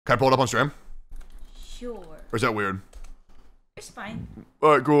Can I pull it up on stream? Sure. Or is that weird? It's fine.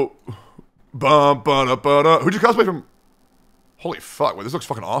 All right, cool. Bum, ba, ba, da. Who'd you cosplay from? Holy fuck! Wait, this looks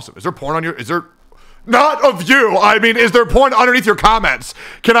fucking awesome. Is there porn on your? Is there? Not of you. I mean, is there porn underneath your comments?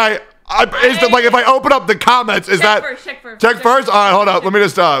 Can I? Is the, like if I open up the comments, is check that? First, check first. Check first. All right, hold up. Let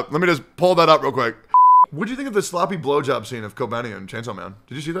me just pull that up real quick. What do you think of the sloppy blowjob scene of Kobani and Chainsaw Man?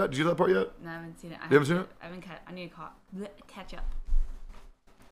 Did you see that? Did you see that part yet? No, I haven't seen it. You haven't seen it? I need to catch up.